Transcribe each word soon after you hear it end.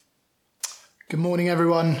Good morning,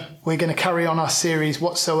 everyone. We're going to carry on our series,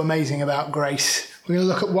 What's So Amazing About Grace? We're going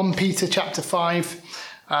to look at 1 Peter chapter 5.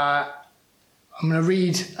 I'm going to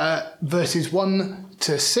read verses 1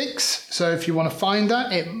 to 6. So if you want to find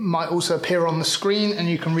that, it might also appear on the screen and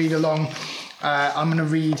you can read along. I'm going to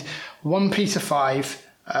read 1 Peter 5,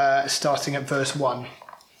 starting at verse 1.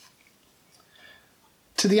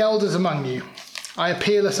 To the elders among you, I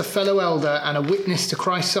appeal as a fellow elder and a witness to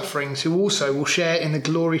Christ's sufferings, who also will share in the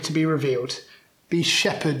glory to be revealed. Be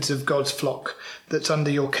shepherds of God's flock that's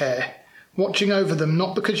under your care, watching over them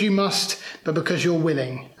not because you must, but because you're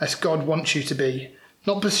willing, as God wants you to be,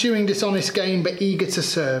 not pursuing dishonest gain, but eager to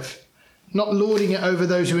serve, not lording it over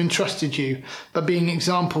those who entrusted you, but being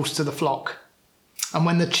examples to the flock. And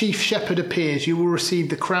when the chief shepherd appears, you will receive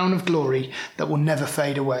the crown of glory that will never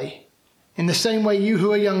fade away. In the same way, you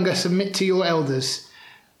who are younger, submit to your elders.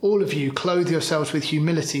 All of you, clothe yourselves with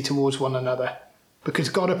humility towards one another, because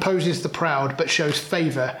God opposes the proud, but shows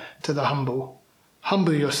favour to the humble.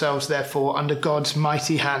 Humble yourselves, therefore, under God's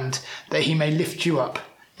mighty hand, that he may lift you up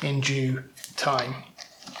in due time.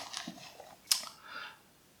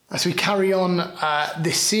 As we carry on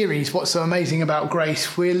this series, What's So Amazing About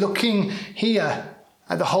Grace, we're looking here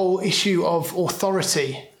at the whole issue of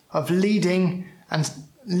authority, of leading,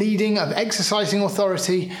 of exercising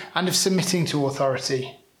authority, and of submitting to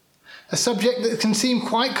authority. A subject that can seem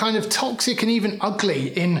quite kind of toxic and even ugly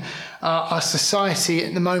in our society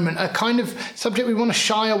at the moment. A kind of subject we want to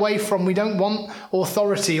shy away from. We don't want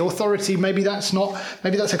authority. Authority, maybe that's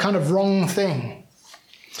a kind of wrong thing.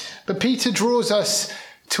 But Peter draws us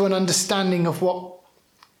to an understanding of what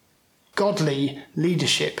godly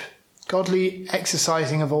leadership, godly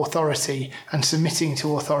exercising of authority and submitting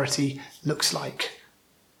to authority looks like.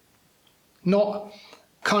 Not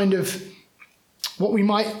kind of what we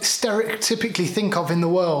might stereotypically think of in the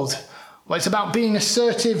world. Well, it's about being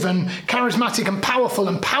assertive and charismatic and powerful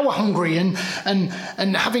and power hungry and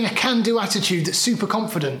having a can-do attitude that's super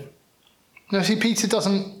confident. Now, see, Peter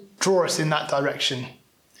doesn't draw us in that direction.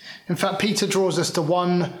 In fact, Peter draws us to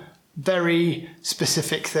one very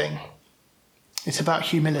specific thing. It's about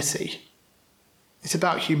humility. It's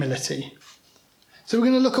about humility. So we're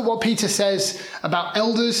going to look at what Peter says about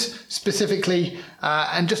elders specifically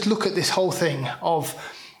and just look at this whole thing of,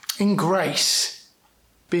 in grace,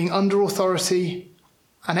 being under authority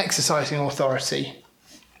and exercising authority.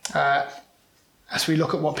 As we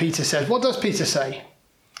look at what Peter says. What does Peter say?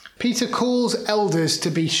 Peter calls elders to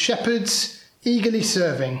be shepherds, eagerly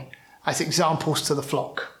serving as examples to the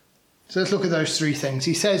flock. So let's look at those three things.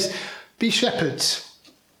 He says, be shepherds.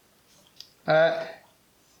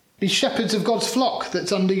 Be shepherds of God's flock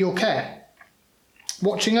that's under your care,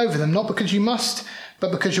 watching over them, not because you must,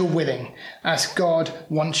 but because you're willing, as God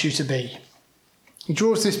wants you to be. He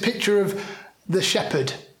draws this picture of the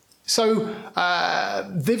shepherd, so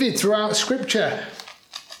vivid throughout Scripture.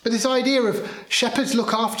 But this idea of shepherds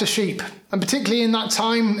look after sheep, and particularly in that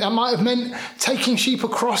time, that might have meant taking sheep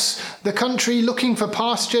across the country, looking for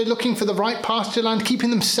pasture, looking for the right pasture land, keeping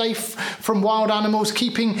them safe from wild animals,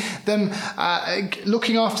 keeping them,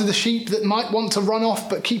 looking after the sheep that might want to run off,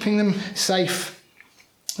 but keeping them safe.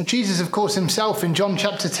 And Jesus, of course, himself in John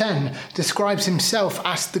chapter 10 describes himself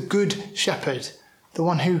as the good shepherd, the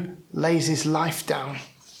one who lays his life down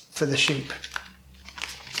for the sheep.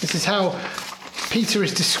 This is how Peter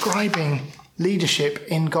is describing leadership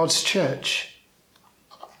in God's church.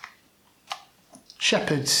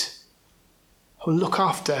 Shepherds who look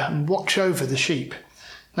after and watch over the sheep.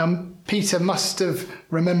 Now, Peter must have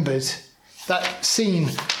remembered that scene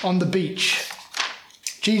on the beach.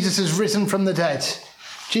 Jesus has risen from the dead.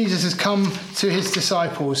 Jesus has come to his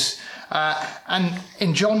disciples. And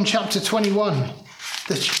in John chapter 21,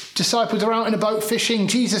 the disciples are out in a boat fishing.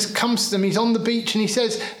 Jesus comes to them. He's on the beach and he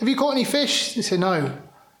says, have you caught any fish? They say, no.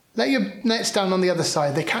 Let your nets down on the other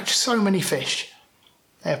side. They catch so many fish.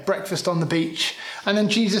 They have breakfast on the beach. And then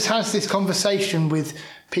Jesus has this conversation with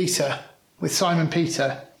Peter, with Simon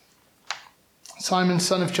Peter. Simon,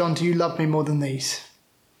 son of John, do you love me more than these?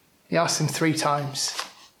 He asks him 3 times,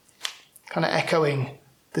 kind of echoing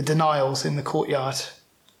the denials in the courtyard.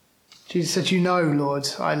 Jesus said, you know, Lord,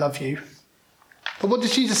 I love you. But what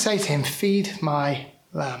does Jesus say to him? Feed my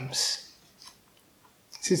lambs.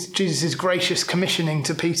 This is Jesus' gracious commissioning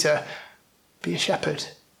to Peter. Be a shepherd.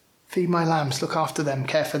 Feed my lambs. Look after them.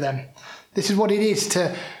 Care for them. This is what it is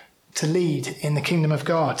to lead in the kingdom of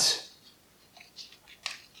God.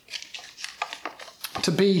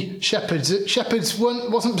 To be shepherds. Shepherds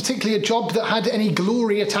wasn't particularly a job that had any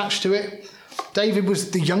glory attached to it. David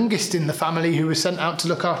was the youngest in the family who was sent out to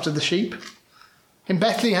look after the sheep. In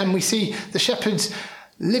Bethlehem, we see the shepherds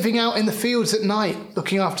living out in the fields at night,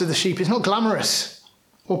 looking after the sheep. It's not glamorous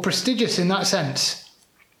or prestigious in that sense.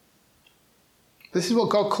 This is what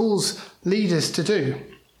God calls leaders to do,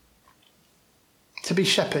 to be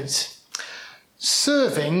shepherds,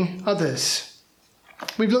 serving others.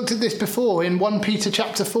 We've looked at this before in 1 Peter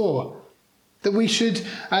chapter 4, that we should,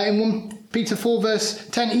 in 1 Peter 4 verse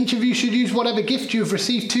 10, each of you should use whatever gift you have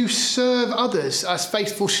received to serve others as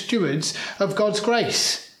faithful stewards of God's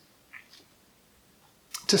grace.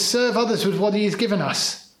 To serve others with what he has given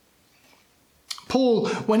us. Paul,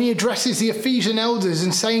 when he addresses the Ephesian elders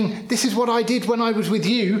and saying, this is what I did when I was with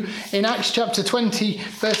you, in Acts chapter 20,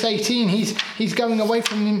 verse 18, he's going away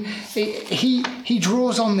from him. He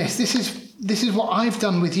draws on this. This is what I've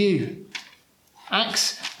done with you.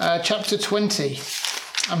 Acts chapter 20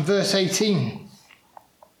 and verse 18.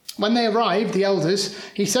 When they arrived, the elders,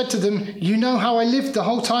 he said to them, you know how I lived the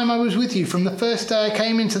whole time I was with you. From the first day I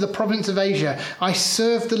came into the province of Asia, I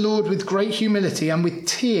served the Lord with great humility and with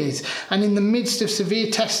tears, and in the midst of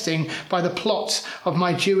severe testing by the plots of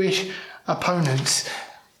my Jewish opponents.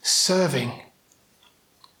 Serving.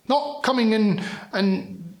 Not coming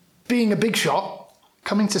and being a big shot,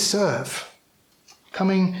 coming to serve.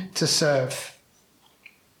 Coming to serve.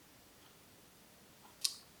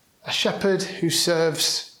 A shepherd who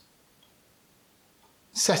serves,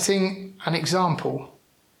 setting an example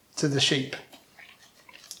to the sheep.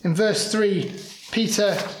 In verse 3,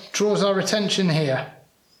 Peter draws our attention here.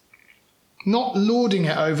 Not lording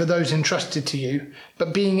it over those entrusted to you,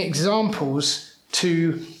 but being examples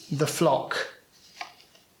to the flock.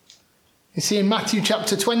 You see, in Matthew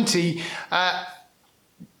chapter 20,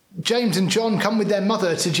 James and John come with their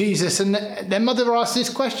mother to Jesus, and their mother asks this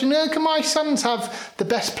question, can my sons have the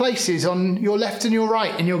best places on your left and your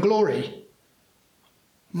right in your glory?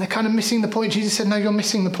 And they're kind of missing the point. Jesus said, no, you're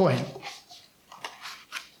missing the point.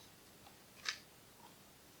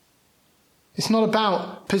 It's not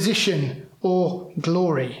about position or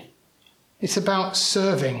glory. It's about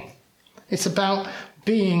serving. It's about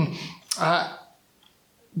becoming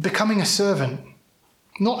a servant.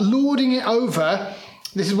 Not lording it over.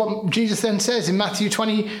 This is what Jesus then says in Matthew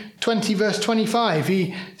 20 verse 25.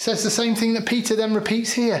 He says the same thing that Peter then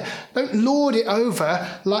repeats here. Don't lord it over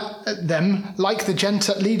them like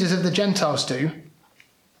the leaders of the Gentiles do.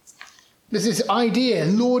 There's this idea,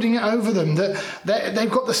 lording it over them, that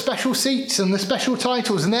they've got the special seats and the special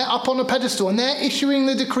titles and they're up on a pedestal and they're issuing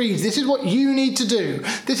the decrees. This is what you need to do.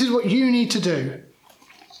 This is what you need to do.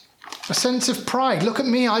 A sense of pride. Look at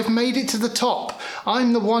me, I've made it to the top.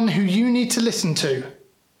 I'm the one who you need to listen to.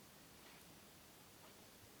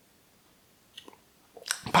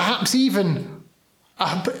 Perhaps even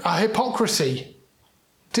a hypocrisy.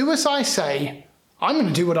 Do as I say. I'm going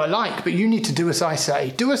to do what I like, but you need to do as I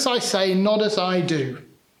say. Do as I say, not as I do.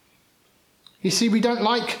 You see, we don't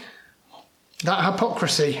like that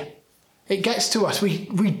hypocrisy. It gets to us.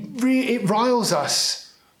 It riles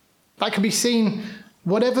us. That can be seen,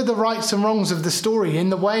 whatever the rights and wrongs of the story, in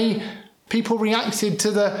the way people reacted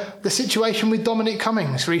to the situation with Dominic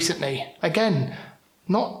Cummings recently. Again,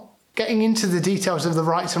 not getting into the details of the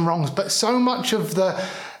rights and wrongs, but so much of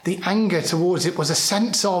the anger towards it was a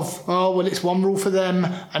sense of, oh, well, it's one rule for them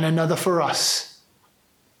and another for us.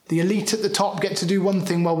 The elite at the top get to do one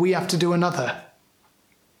thing while we have to do another.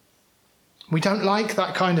 We don't like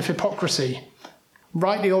that kind of hypocrisy,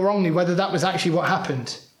 rightly or wrongly, whether that was actually what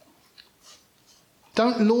happened.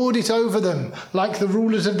 Don't lord it over them like the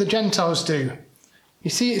rulers of the Gentiles do. You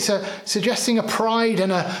see, it's suggesting a pride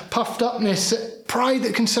and a puffed upness, pride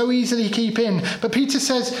that can so easily keep in. But Peter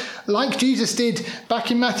says, like Jesus did back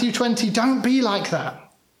in Matthew 20, don't be like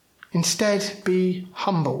that. Instead, be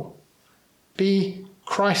humble. Be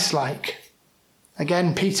Christ-like.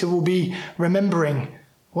 Again, Peter will be remembering,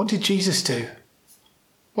 what did Jesus do?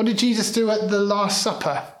 What did Jesus do at the Last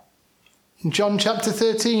Supper? In John chapter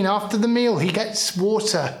 13, after the meal, he gets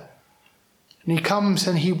water. And he comes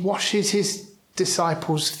and he washes his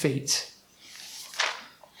disciples' feet.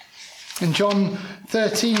 In John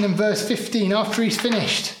 13 and verse 15, after he's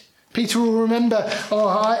finished, Peter will remember,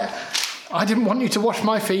 I didn't want you to wash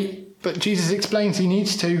my feet, but Jesus explains he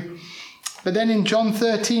needs to. But then in John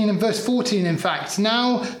 13 and verse 14, in fact,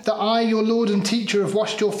 now that I, your Lord and teacher, have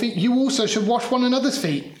washed your feet, you also should wash one another's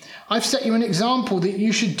feet. I've set you an example that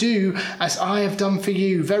you should do as I have done for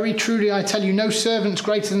you. Very truly, I tell you, no servant's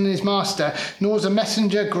greater than his master, nor is a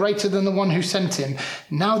messenger greater than the one who sent him.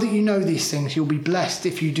 Now that you know these things, you'll be blessed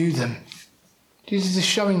if you do them. Jesus is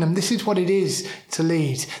showing them this is what it is to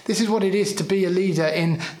lead. This is what it is to be a leader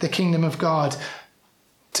in the kingdom of God.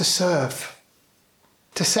 To serve.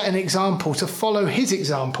 To set an example. To follow his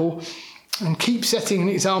example. And keep setting an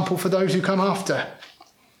example for those who come after.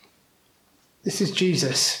 This is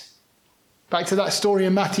Jesus. Back to that story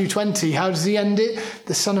in Matthew 20. How does he end it?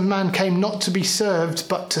 The Son of Man came not to be served,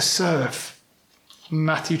 but to serve.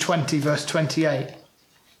 Matthew 20, verse 28.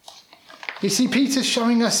 You see, Peter's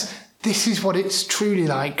showing us this is what it's truly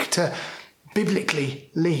like to biblically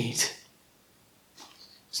lead.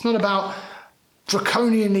 It's not about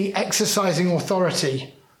draconianly exercising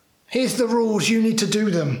authority. Here's the rules, you need to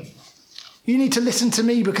do them. You need to listen to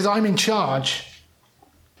me because I'm in charge.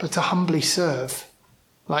 But to humbly serve,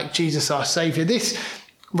 like Jesus our Saviour. This,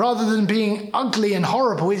 rather than being ugly and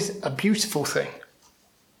horrible, is a beautiful thing.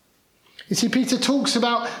 You see, Peter talks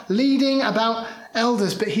about leading, about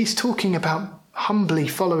elders, but he's talking about humbly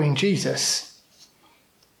following Jesus.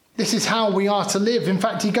 This is how we are to live. In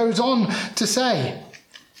fact, he goes on to say,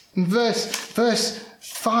 in verse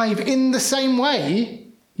 5, in the same way,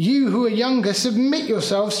 you who are younger, submit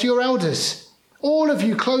yourselves to your elders. All of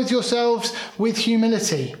you clothe yourselves with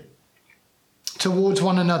humility towards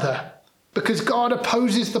one another, because God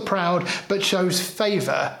opposes the proud, but shows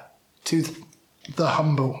favour to the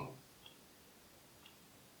humble.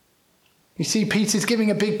 You see, Peter's giving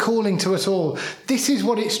a big calling to us all. This is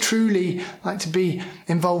what it's truly like to be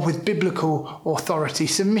involved with biblical authority,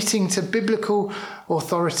 submitting to biblical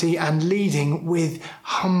authority and leading with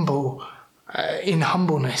in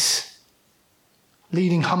humbleness,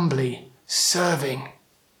 leading humbly, serving.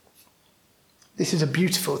 This is a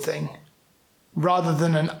beautiful thing rather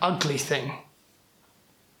than an ugly thing.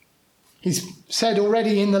 He's said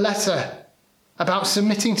already in the letter about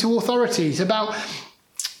submitting to authorities, about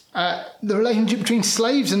the relationship between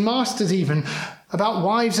slaves and masters even, about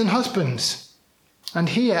wives and husbands, and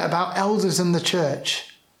here about elders and the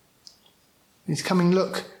church. He's coming,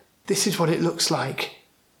 look, this is what it looks like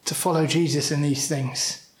to follow Jesus in these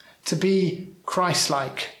things, to be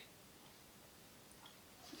Christ-like.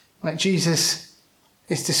 Like Jesus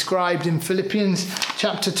is described in Philippians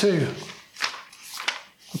chapter 2.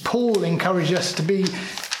 Paul encouraged us to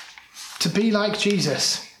be like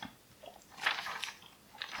Jesus.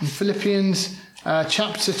 In Philippians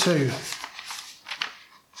chapter 2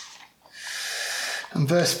 and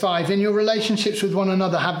verse 5, in your relationships with one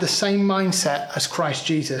another have the same mindset as Christ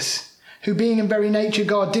Jesus, who being in very nature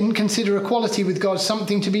God didn't consider equality with God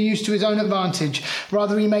something to be used to his own advantage.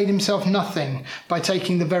 Rather he made himself nothing by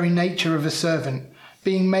taking the very nature of a servant.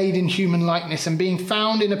 Being made in human likeness and being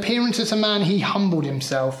found in appearance as a man, he humbled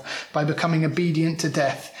himself by becoming obedient to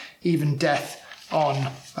death, even death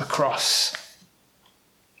on a cross.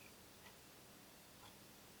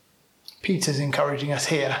 Peter's encouraging us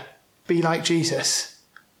here. Be like Jesus.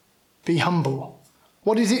 Be humble.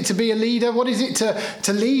 What is it to be a leader? What is it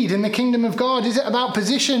to lead in the kingdom of God? Is it about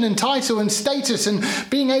position and title and status and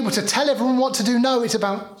being able to tell everyone what to do? No, it's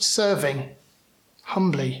about serving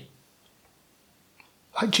humbly.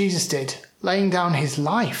 Like Jesus did, laying down his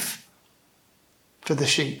life for the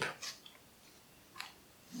sheep.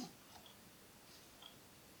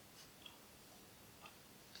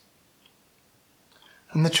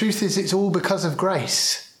 And the truth is, it's all because of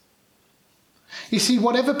grace. You see,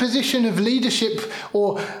 whatever position of leadership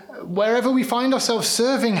or wherever we find ourselves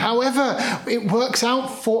serving, however it works out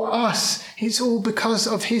for us, it's all because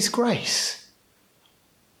of his grace.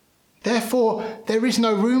 Therefore, there is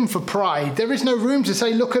no room for pride. There is no room to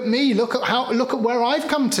say, look at me, look at where I've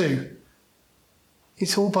come to.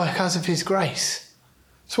 It's all because of his grace.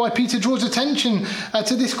 That's why Peter draws attention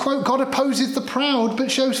to this quote, God opposes the proud,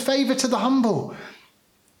 but shows favour to the humble.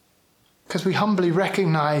 Because we humbly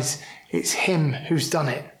recognise it's him who's done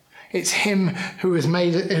it. It's him who has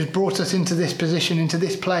brought us into this position, into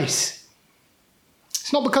this place.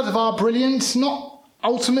 It's not because of our brilliance, not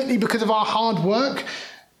ultimately because of our hard work,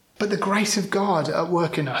 but the grace of God at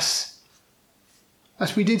work in us.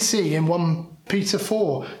 As we did see in 1 Peter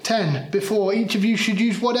 4:10, before each of you should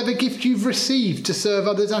use whatever gift you've received to serve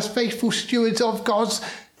others as faithful stewards of God's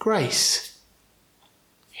grace.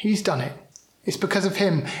 He's done it. It's because of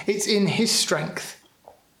him. It's in his strength.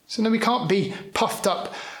 So no, we can't be puffed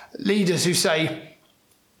up leaders who say,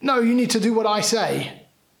 no, you need to do what I say.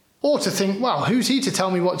 Or to think, well, who's he to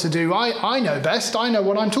tell me what to do? I know best. I know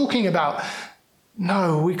what I'm talking about.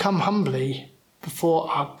 No, we come humbly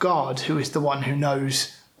before our God, who is the one who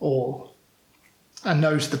knows all and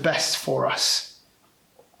knows the best for us.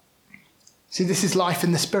 See, this is life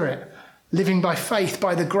in the Spirit, living by faith,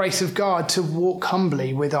 by the grace of God, to walk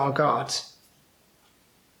humbly with our God.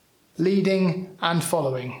 Leading and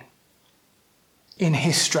following in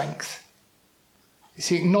his strength. You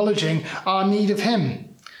see, acknowledging our need of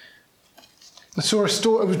him. I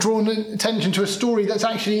was drawn attention to a story that's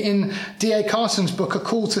actually in D.A. Carson's book, A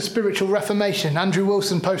Call to Spiritual Reformation. Andrew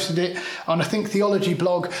Wilson posted it on a Think Theology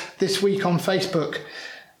blog this week on Facebook.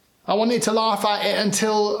 I wanted to laugh at it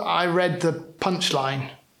until I read the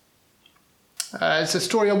punchline. It's a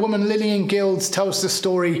story, a woman, Lillian Guilds, tells the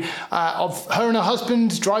story of her and her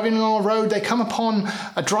husband driving along a road. They come upon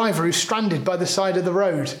a driver who's stranded by the side of the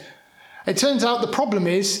road. It turns out the problem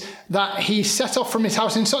is that he set off from his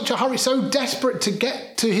house in such a hurry, so desperate to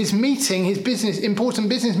get to his meeting, his important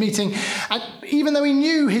business meeting. And even though he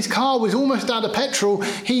knew his car was almost out of petrol,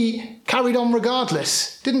 he carried on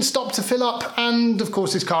regardless, didn't stop to fill up, and of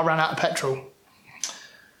course his car ran out of petrol.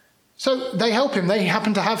 So they help him. They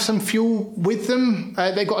happen to have some fuel with them.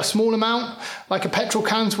 They've got a small amount, like a petrol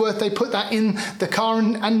can's worth. They put that in the car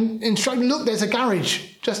and instruct him, look, there's a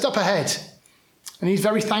garage just up ahead. And he's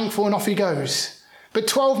very thankful and off he goes. But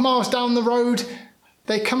 12 miles down the road,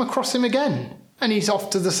 they come across him again. And he's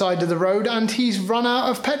off to the side of the road and he's run out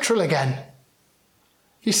of petrol again.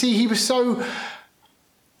 You see, he was so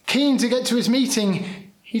keen to get to his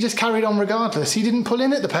meeting, he just carried on regardless. He didn't pull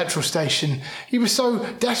in at the petrol station. He was so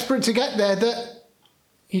desperate to get there that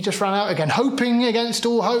he just ran out again, hoping against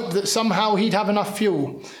all hope that somehow he'd have enough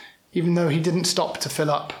fuel, even though he didn't stop to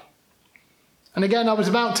fill up. And again, I was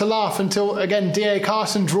about to laugh until, again, D.A.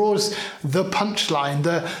 Carson draws the punchline,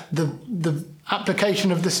 the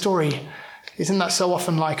application of the story. Isn't that so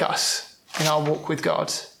often like us in our walk with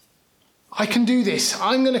God? I can do this.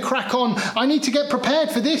 I'm going to crack on. I need to get prepared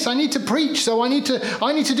for this. I need to preach, so I need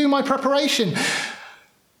to do my preparation.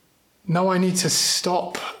 No, I need to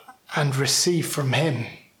stop and receive from him.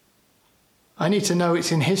 I need to know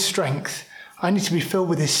it's in his strength. I need to be filled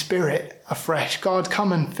with his Spirit afresh. God,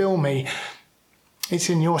 come and fill me. It's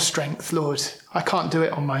in your strength, Lord. I can't do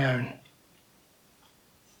it on my own.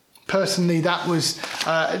 Personally, that was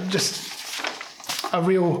just a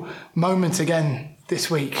real moment again this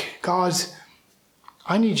week. God,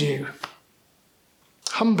 I need you.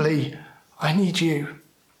 Humbly, I need you.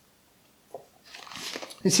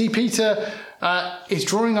 You see, Peter is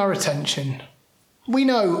drawing our attention. We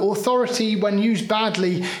know authority, when used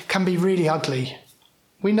badly, can be really ugly.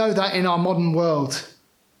 We know that in our modern world.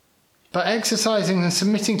 But exercising and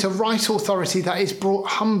submitting to right authority that is brought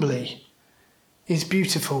humbly is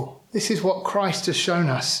beautiful. This is what Christ has shown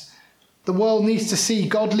us. The world needs to see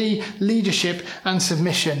godly leadership and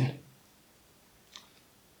submission.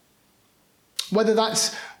 Whether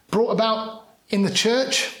that's brought about in the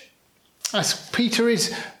church, as Peter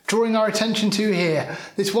is drawing our attention to here,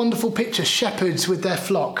 this wonderful picture, shepherds with their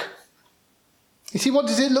flock. You see, what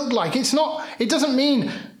does it look like? It doesn't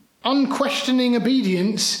mean unquestioning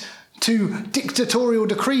obedience to dictatorial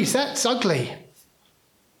decrees. That's ugly.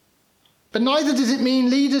 But neither does it mean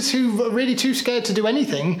leaders who are really too scared to do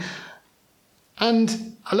anything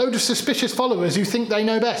and a load of suspicious followers who think they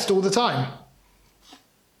know best all the time.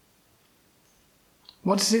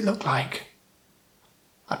 What does it look like?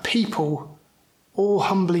 A people all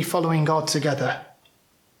humbly following God together.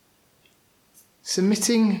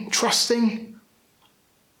 Submitting, trusting,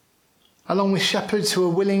 along with shepherds who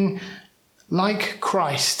are willing, like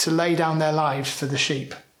Christ, to lay down their lives for the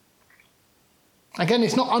sheep. Again,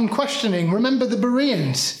 it's not unquestioning. Remember the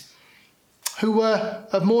Bereans, who were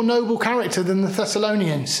of more noble character than the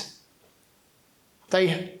Thessalonians.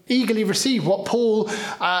 They eagerly received what Paul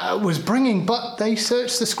was bringing, but they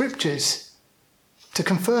searched the scriptures to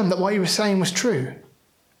confirm that what he was saying was true.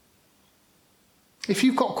 If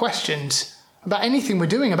you've got questions about anything we're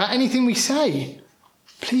doing, about anything we say,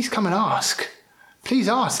 please come and ask. Please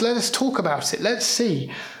ask. Let us talk about it. Let's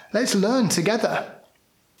see. Let's learn together,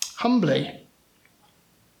 humbly.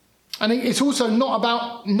 And it's also not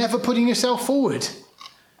about never putting yourself forward.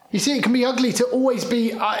 You see, it can be ugly to always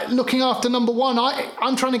be looking after number one.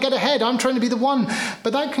 I'm trying to get ahead. I'm trying to be the one.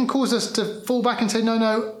 But that can cause us to fall back and say,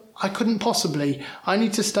 no, I couldn't possibly. I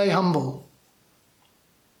need to stay humble.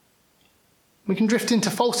 We can drift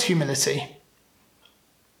into false humility,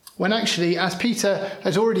 when actually, as Peter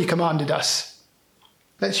has already commanded us,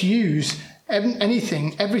 let's use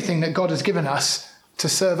everything that God has given us to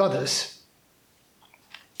serve others.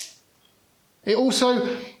 It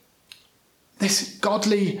also, this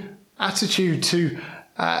godly attitude to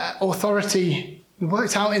authority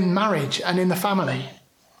worked out in marriage and in the family.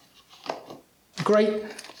 A great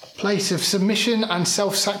place of submission and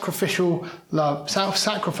self-sacrificial love,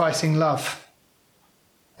 self-sacrificing love.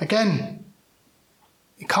 Again,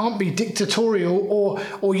 it can't be dictatorial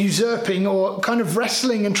or usurping or kind of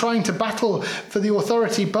wrestling and trying to battle for the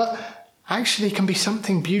authority, but actually can be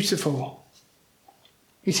something beautiful.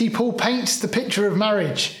 You see, Paul paints the picture of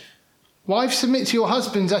marriage Wives, submit to your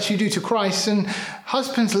husbands as you do to Christ, and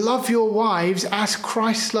husbands, love your wives as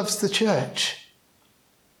Christ loves the church.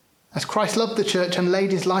 As Christ loved the church and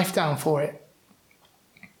laid his life down for it.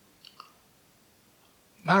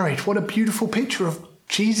 Married, what a beautiful picture of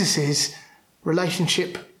Jesus'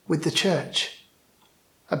 relationship with the church.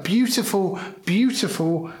 A beautiful,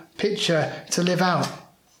 beautiful picture to live out.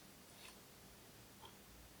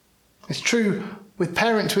 It's true with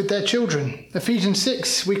parents with their children. Ephesians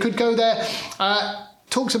 6, we could go there,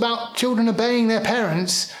 talks about children obeying their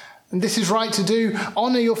parents, and this is right to do.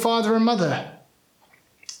 Honour your father and mother.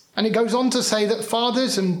 And it goes on to say that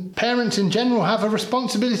fathers and parents in general have a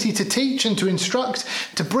responsibility to teach and to instruct,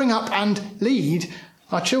 to bring up and lead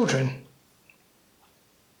our children.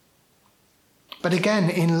 But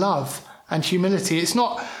again, in love and humility. It's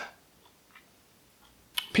not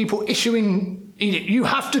people issuing, you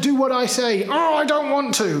have to do what I say. Oh, I don't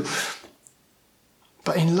want to.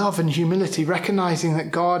 But in love and humility, recognizing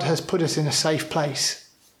that God has put us in a safe place.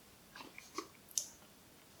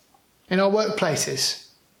 In our workplaces.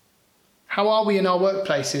 How are we in our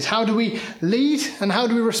workplaces? How do we lead and how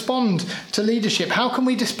do we respond to leadership? How can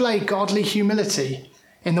we display godly humility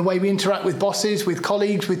in the way we interact with bosses, with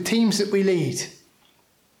colleagues, with teams that we lead?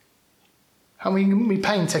 How can we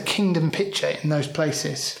paint a kingdom picture in those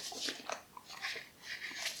places?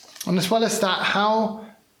 And as well as that, how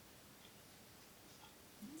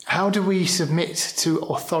do we submit to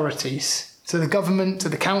authorities, to the government, to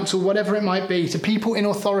the council, whatever it might be, to people in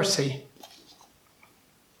authority?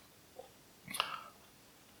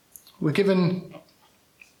 We're given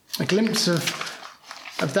a glimpse of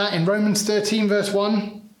that in Romans 13, verse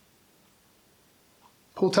 1.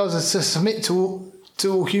 Paul tells us to submit to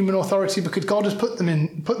all human authority because God has put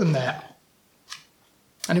them there.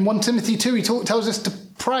 And in 1 Timothy 2, he tells us to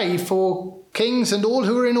pray for kings and all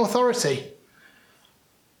who are in authority.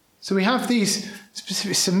 So we have these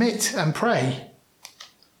specific submit and pray.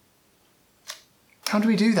 How do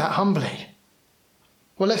we do that humbly?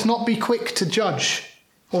 Well, let's not be quick to judge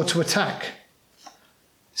or to attack.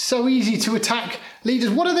 So easy to attack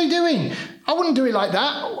leaders. What are they doing? I wouldn't do it like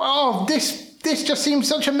that. Oh, this just seems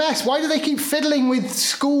such a mess. Why do they keep fiddling with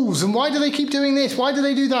schools? And why do they keep doing this? Why do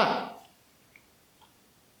they do that?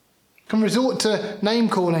 Can resort to name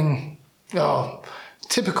calling. Oh,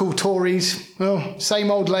 typical Tories. Well,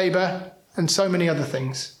 same old Labour and so many other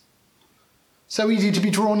things. So easy to be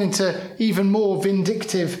drawn into even more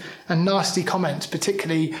vindictive and nasty comments,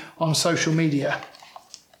 particularly on social media.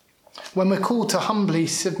 When we're called to humbly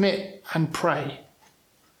submit and pray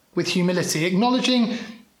with humility, acknowledging,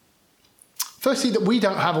 firstly, that we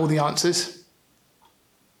don't have all the answers,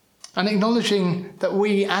 and acknowledging that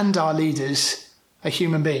we and our leaders are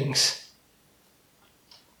human beings.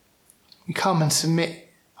 We come and submit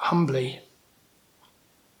humbly,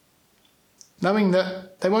 knowing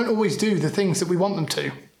that they won't always do the things that we want them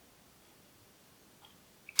to.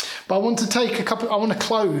 But I want to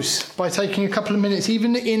close by taking a couple of minutes,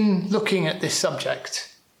 even in looking at this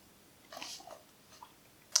subject.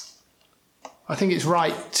 I think it's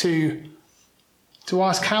right to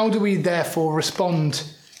ask, how do we therefore respond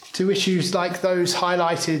to issues like those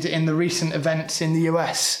highlighted in the recent events in the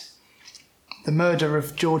US? The murder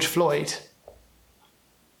of George Floyd,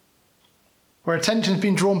 where attention has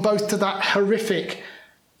been drawn both to that horrific,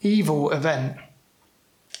 evil event,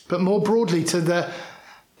 but more broadly to the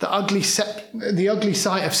ugly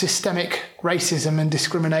sight of systemic racism and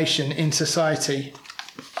discrimination in society.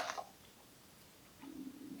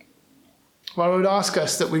 Well, I would ask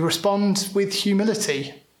us that we respond with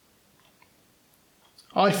humility.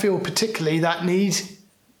 I feel particularly that need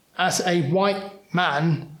as a white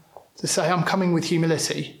man to say, I'm coming with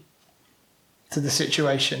humility to the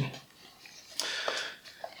situation.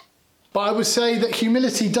 But I would say that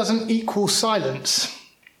humility doesn't equal silence.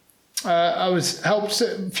 A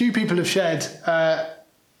few people have shared, a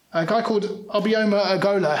guy called Obioma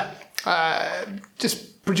Agola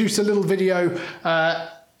just produced a little video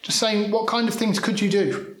just saying what kind of things could you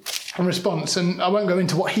do in response. And I won't go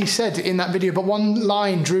into what he said in that video, but one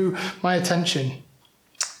line drew my attention.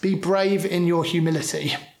 Be brave in your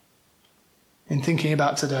humility in thinking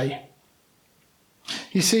about today.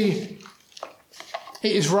 You see,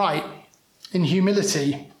 it is right in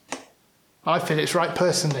humility, I feel it's right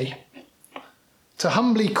personally, to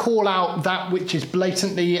humbly call out that which is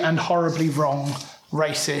blatantly and horribly wrong,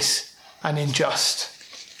 racist and unjust.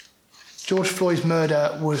 George Floyd's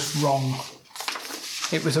murder was wrong.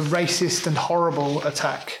 It was a racist and horrible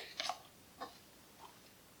attack.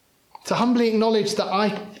 To humbly acknowledge that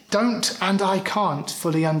I don't and I can't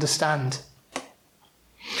fully understand.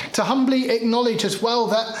 To humbly acknowledge as well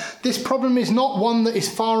that this problem is not one that is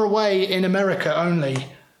far away in America only,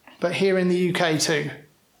 but here in the UK too.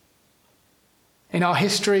 In our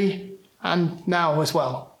history and now as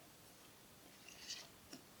well.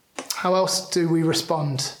 How else do we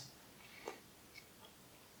respond?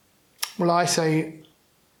 Well, I say,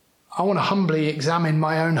 I want to humbly examine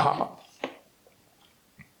my own heart.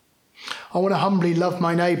 I want to humbly love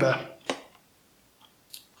my neighbour.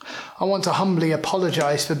 I want to humbly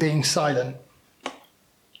apologise for being silent,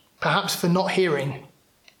 perhaps for not hearing,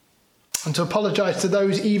 and to apologise to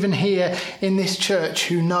those even here in this church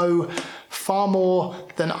who know far more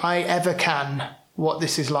than I ever can what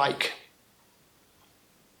this is like.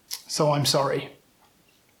 So I'm sorry.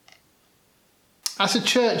 As a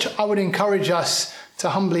church, I would encourage us to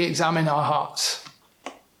humbly examine our hearts.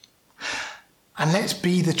 And let's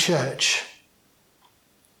be the church.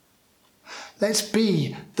 Let's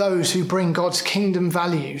be those who bring God's kingdom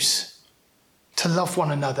values to love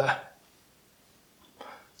one another,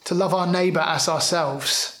 to love our neighbour as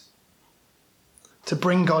ourselves, to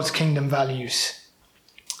bring God's kingdom values.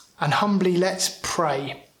 And humbly, let's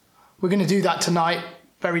pray. We're going to do that tonight,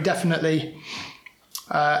 very definitely.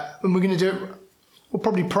 And we're going to do it, we'll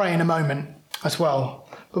probably pray in a moment as well.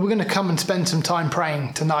 But we're going to come and spend some time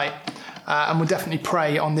praying tonight. And we'll definitely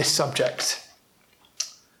pray on this subject.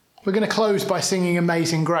 We're going to close by singing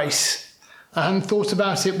Amazing Grace. I hadn't thought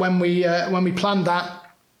about it when we planned that.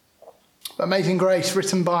 Amazing Grace,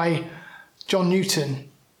 written by John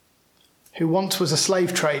Newton, who once was a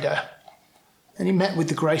slave trader. And he met with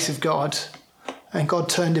the grace of God, and God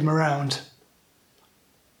turned him around.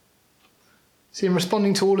 See, in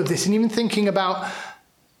responding to all of this, and even thinking about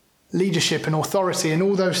leadership and authority and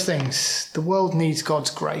all those things, the world needs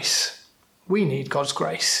God's grace. We need God's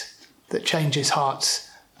grace that changes hearts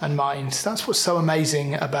and minds. That's what's so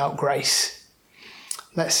amazing about grace.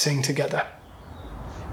 Let's sing together.